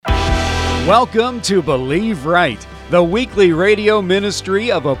Welcome to Believe Right, the weekly radio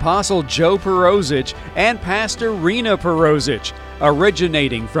ministry of Apostle Joe Perosic and Pastor Rena Perosic,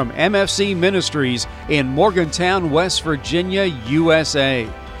 originating from MFC Ministries in Morgantown, West Virginia, USA.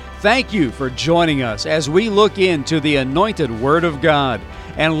 Thank you for joining us as we look into the anointed Word of God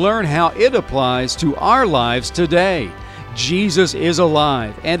and learn how it applies to our lives today. Jesus is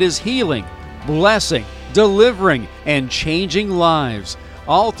alive and is healing, blessing, delivering, and changing lives,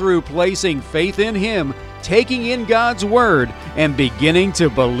 all through placing faith in Him, taking in God's Word, and beginning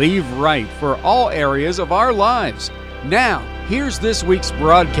to believe right for all areas of our lives. Now, here's this week's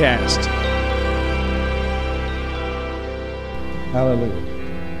broadcast.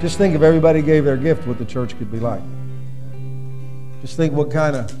 Hallelujah. Just think if everybody gave their gift, what the church could be like. Just think what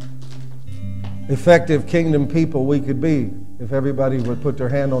kind of effective kingdom people we could be if everybody would put their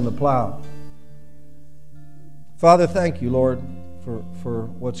hand on the plow. Father, thank you, Lord, for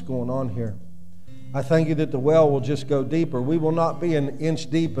what's going on here. I thank you that the well will just go deeper. We will not be an inch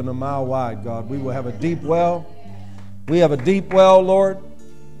deep and a mile wide, God. We will have a deep well. We have a deep well, Lord.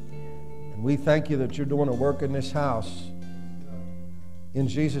 And we thank you that you're doing a work in this house. In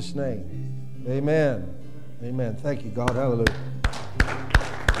Jesus' name, amen. Amen. Thank you, God. Hallelujah.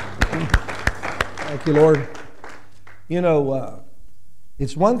 Thank you, Lord. You know,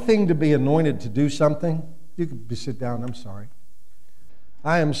 it's one thing to be anointed to do something. You can sit down. I'm sorry.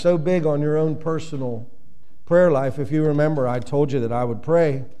 I am so big on your own personal prayer life. If you remember, I told you that I would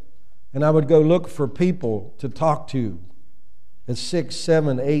pray, and I would go look for people to talk to at 6,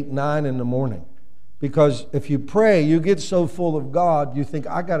 7, 8, 9 in the morning. Because if you pray, you get so full of God, you think,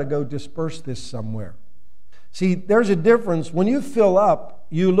 I got to go disperse this somewhere. See, there's a difference. When you fill up,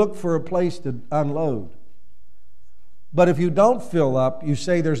 you look for a place to unload. But if you don't fill up, you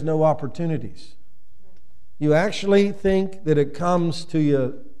say there's no opportunities. You actually think that it comes to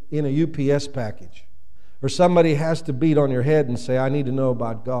you in a UPS package. Or somebody has to beat on your head and say, I need to know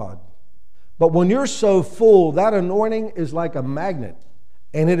about God. But when you're so full, that anointing is like a magnet.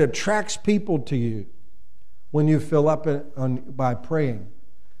 And it attracts people to you when you fill up by praying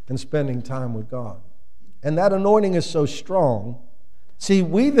and spending time with God. And that anointing is so strong. See,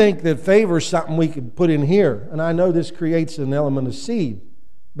 we think that favor is something we could put in here. And I know this creates an element of seed.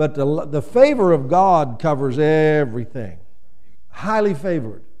 But the favor of God covers everything. Highly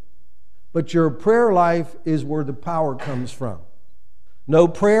favored. But your prayer life is where the power comes from. No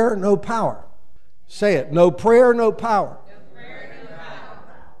prayer, no power. Say it. No prayer, no power.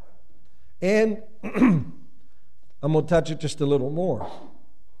 And I'm going to touch it just a little more.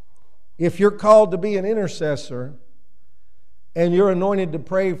 If you're called to be an intercessor and you're anointed to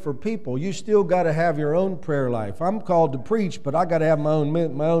pray for people, you still got to have your own prayer life. I'm called to preach, but I got to have my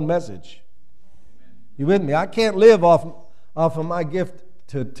own message. You with me? I can't live off of my gift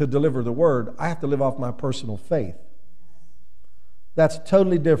to deliver the word. I have to live off my personal faith. That's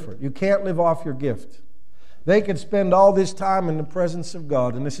totally different. You can't live off your gift. They could spend all this time in the presence of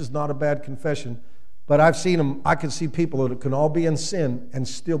God, and this is not a bad confession, but I've seen them. I can see people that can all be in sin and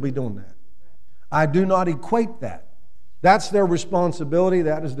still be doing that. I do not equate that. That's their responsibility.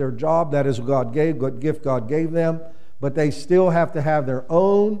 That is their job. That is what gift God gave them. But they still have to have their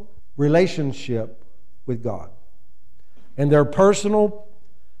own relationship with God. And their personal,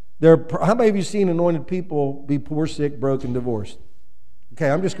 how many of you seen anointed people be poor, sick, broken, divorced? Okay,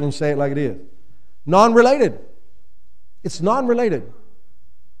 I'm just going to say it like it is. Non-related. It's non-related.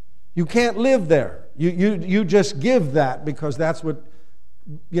 You can't live there. You just give that because that's what,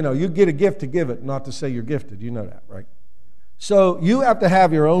 you get a gift to give it, not to say you're gifted. You know that, right? So you have to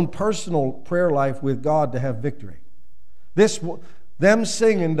have your own personal prayer life with God to have victory. Them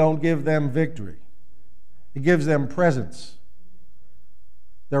singing don't give them victory. It gives them presence.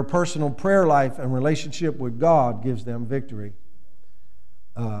 Their personal prayer life and relationship with God gives them victory.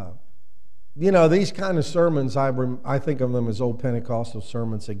 These kind of sermons, I think of them as old Pentecostal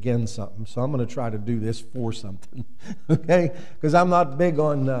sermons against something. So I'm going to try to do this for something, okay? Because I'm not big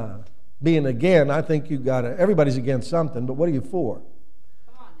on being again. I think everybody's against something, but what are you for?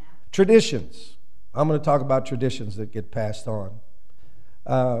 Come on now. Traditions. I'm going to talk about traditions that get passed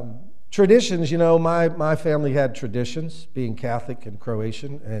on. Traditions, my family had traditions, being Catholic and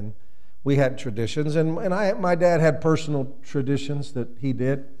Croatian, and we had traditions. And my dad had personal traditions that he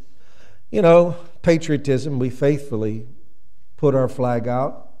did. Patriotism, we faithfully put our flag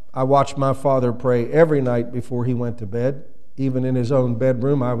out. I watched my father pray every night before he went to bed. Even in his own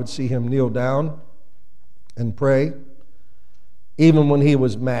bedroom, I would see him kneel down and pray. Even when he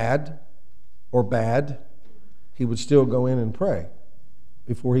was mad or bad, he would still go in and pray.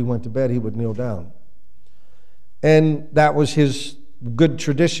 Before he went to bed, he would kneel down. And that was his good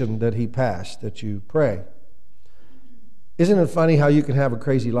tradition that he passed, that you pray. Isn't it funny how you can have a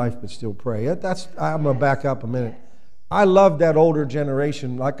crazy life but still pray? I'm going to back up a minute. I love that older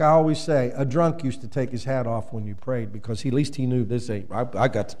generation. Like I always say, a drunk used to take his hat off when you prayed because at least he knew I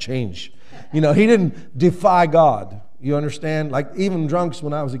got to change. He didn't defy God. You understand? Like even drunks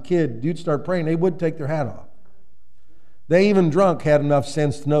when I was a kid, you'd start praying, they would take their hat off. They even drunk had enough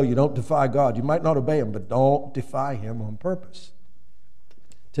sense to know you don't defy God. You might not obey him, but don't defy him on purpose.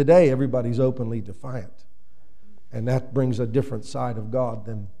 Today, everybody's openly defiant. And that brings a different side of God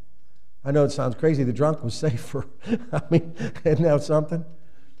than, I know it sounds crazy, the drunk was safer. I mean, isn't that something?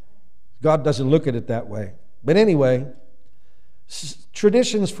 God doesn't look at it that way. But anyway,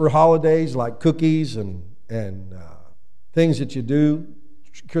 traditions for holidays like cookies and things that you do,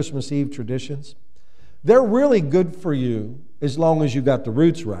 Christmas Eve traditions, they're really good for you as long as you got the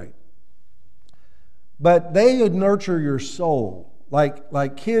roots right. But they would nurture your soul.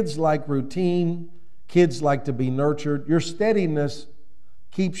 Like kids like routine, kids like to be nurtured. Your steadiness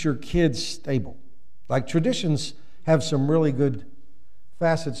keeps your kids stable. Like traditions have some really good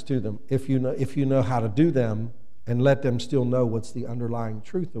facets to them if you know how to do them and let them still know what's the underlying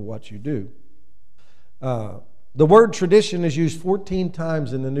truth of what you do. The word tradition is used 14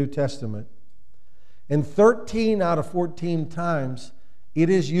 times in the New Testament. And 13 out of 14 times, it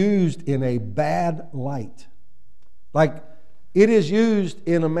is used in a bad light. Like, it is used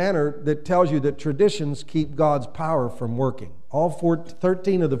in a manner that tells you that traditions keep God's power from working.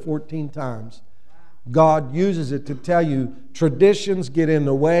 13 of the 14 times, God uses it to tell you traditions get in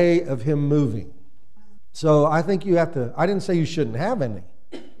the way of Him moving. So I think you have to, I didn't say you shouldn't have any.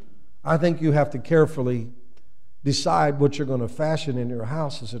 I think you have to carefully decide what you're going to fashion in your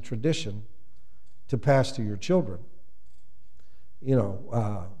house as a tradition to pass to your children.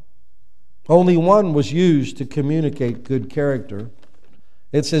 Only one was used to communicate good character.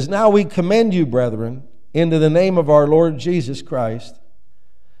 It says, "Now we commend you, brethren, into the name of our Lord Jesus Christ,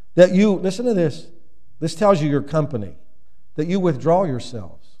 that you," listen to this tells you your company, "that you withdraw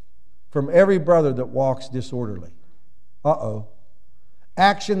yourselves from every brother that walks disorderly."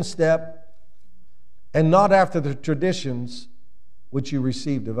 Action step, "and not after the traditions which you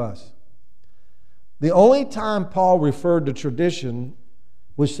received of us." The only time Paul referred to tradition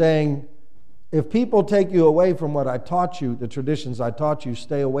was saying, if people take you away from what I taught you, the traditions I taught you,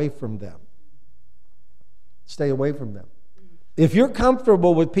 stay away from them. Stay away from them. If you're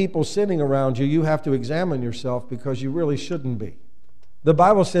comfortable with people sitting around you, you have to examine yourself because you really shouldn't be. The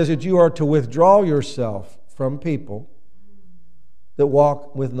Bible says that you are to withdraw yourself from people that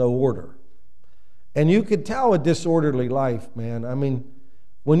walk with no order. And you could tell a disorderly life, man. I mean,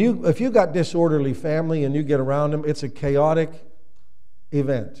 if you got disorderly family and you get around them, it's a chaotic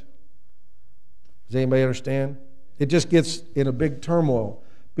event. Does anybody understand? It just gets in a big turmoil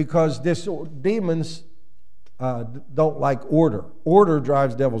because demons don't like order. Order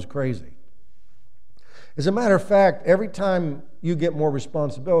drives devils crazy. As a matter of fact, every time you get more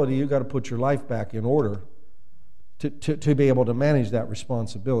responsibility, you've got to put your life back in order to be able to manage that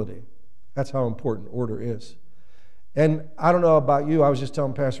responsibility. That's how important order is. And I don't know about you, I was just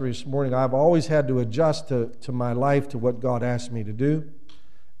telling Pastor Reed this morning, I've always had to adjust to my life to what God asked me to do.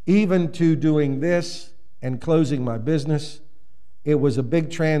 Even to doing this and closing my business. It was a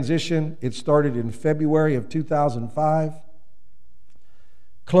big transition. It started in February of 2005.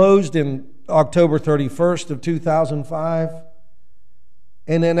 Closed in October 31st of 2005.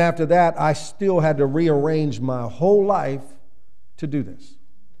 And then after that, I still had to rearrange my whole life to do this.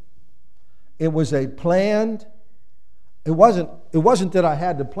 It was a planned, it wasn't that I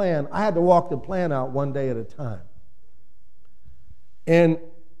had to plan. I had to walk the plan out one day at a time. And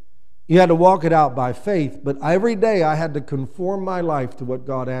you had to walk it out by faith, but every day I had to conform my life to what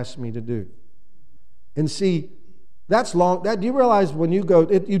God asked me to do. And see, that's long. Do you realize when you go,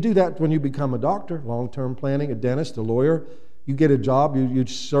 you do that when you become a doctor, long-term planning, a dentist, a lawyer, you get a job, you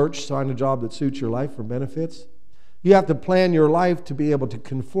search, find a job that suits your life for benefits. You have to plan your life to be able to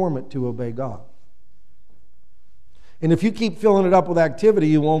conform it to obey God. And if you keep filling it up with activity,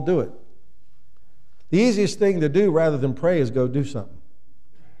 you won't do it. The easiest thing to do rather than pray is go do something.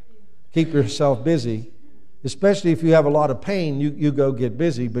 Keep yourself busy, especially if you have a lot of pain, you go get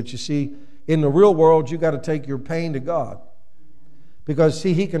busy. But you see, in the real world, you got to take your pain to God. Because,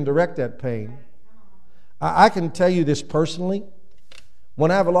 see, He can direct that pain. I can tell you this personally.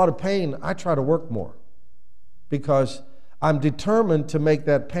 When I have a lot of pain, I try to work more. Because I'm determined to make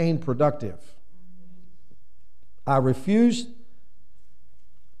that pain productive. I refuse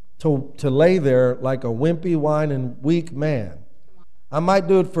to lay there like a wimpy, whining, weak man. I might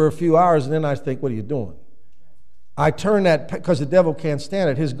do it for a few hours and then I think, what are you doing? I turn that, because the devil can't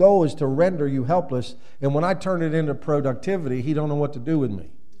stand it. His goal is to render you helpless. And when I turn it into productivity, he don't know what to do with me.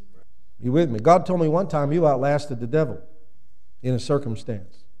 You with me? God told me one time, you outlasted the devil in a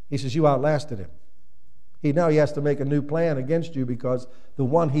circumstance. He says, you outlasted him. Now he has to make a new plan against you because the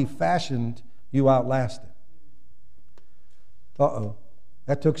one he fashioned, you outlasted. Uh-oh.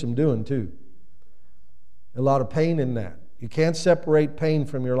 That took some doing too. A lot of pain in that. You can't separate pain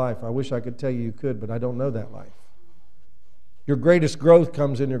from your life. I wish I could tell you could, but I don't know that life. Your greatest growth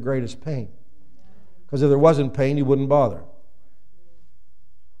comes in your greatest pain. Because if there wasn't pain, you wouldn't bother.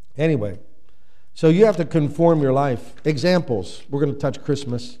 Anyway, so you have to conform your life. Examples. We're going to touch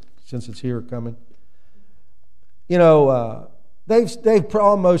Christmas since it's here coming. You know, they've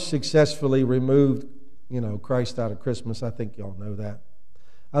almost successfully removed, Christ out of Christmas. I think y'all know that.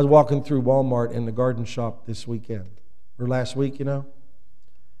 I was walking through Walmart in the garden shop this weekend, or last week,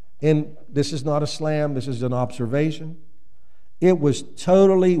 And this is not a slam, this is an observation. It was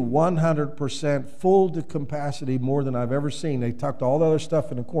totally 100% full to capacity, more than I've ever seen. They tucked all the other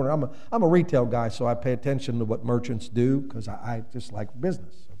stuff in the corner. I'm a retail guy, so I pay attention to what merchants do because I just like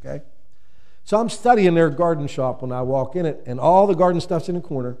business, okay? So I'm studying their garden shop when I walk in it, and all the garden stuff's in the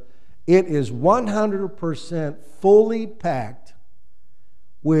corner. It is 100% fully packed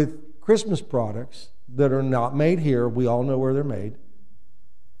with Christmas products that are not made here. We all know where they're made.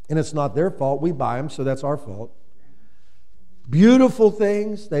 And it's not their fault. We buy them, so that's our fault. Beautiful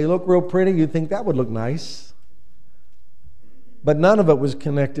things. They look real pretty. You'd think that would look nice. But none of it was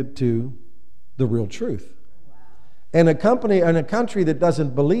connected to the real truth. And a country that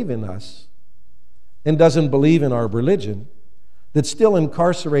doesn't believe in us and doesn't believe in our religion, that still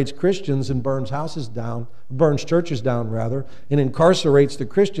incarcerates Christians and burns churches down, and incarcerates the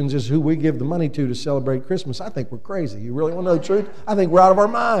Christians is who we give the money to celebrate Christmas. I think we're crazy. You really want to know the truth? I think we're out of our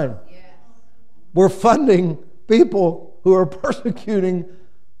mind. Yes. We're funding people who are persecuting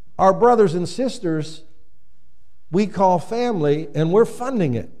our brothers and sisters we call family, and we're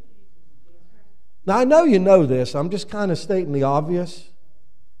funding it. Now, I know you know this. I'm just kind of stating the obvious.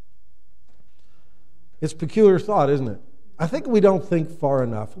 It's peculiar thought, isn't it? I think we don't think far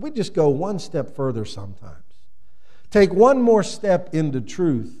enough. We just go one step further sometimes. Take one more step into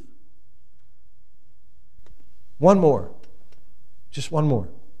truth. One more. Just one more.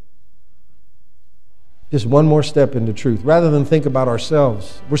 Just one more step into truth. Rather than think about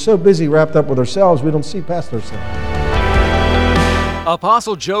ourselves. We're so busy wrapped up with ourselves, we don't see past ourselves.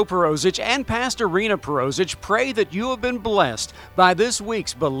 Apostle Joe Perozich and Pastor Rena Perozich pray that you have been blessed by this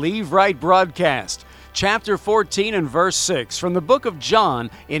week's Believe Right broadcast. Chapter 14 and verse 6 from the book of John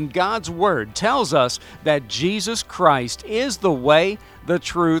in God's Word tells us that Jesus Christ is the way, the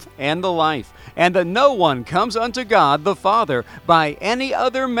truth, and the life, and that no one comes unto God the Father by any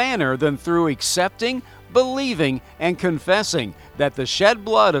other manner than through accepting, believing, and confessing that the shed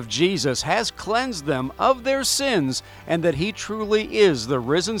blood of Jesus has cleansed them of their sins and that He truly is the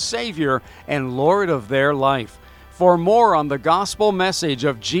risen Savior and Lord of their life. For more on the gospel message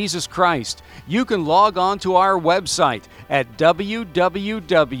of Jesus Christ, you can log on to our website at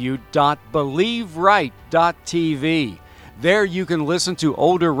www.believeright.tv. There you can listen to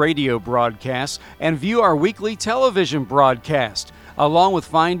older radio broadcasts and view our weekly television broadcast, along with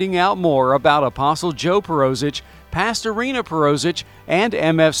finding out more about Apostle Joe Perozich, Pastor Rena Perozich, and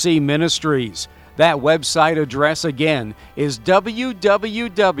MFC Ministries. That website address again is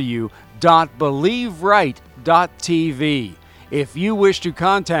www.believeright.tv. If you wish to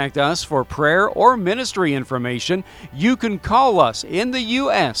contact us for prayer or ministry information, you can call us in the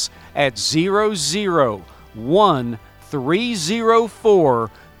U.S. at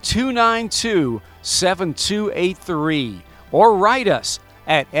 001-304-292-7283 or write us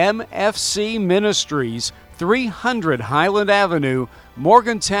at MFC Ministries, 300 Highland Avenue,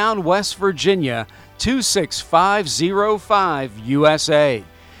 Morgantown, West Virginia, 26505, USA.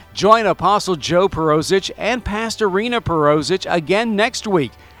 Join Apostle Joe Perozich and Pastor Rena Perozich again next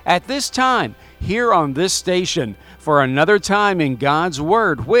week at this time here on this station for another time in God's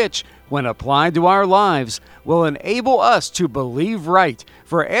Word, which, when applied to our lives, will enable us to believe right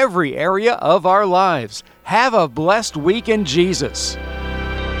for every area of our lives. Have a blessed week in Jesus.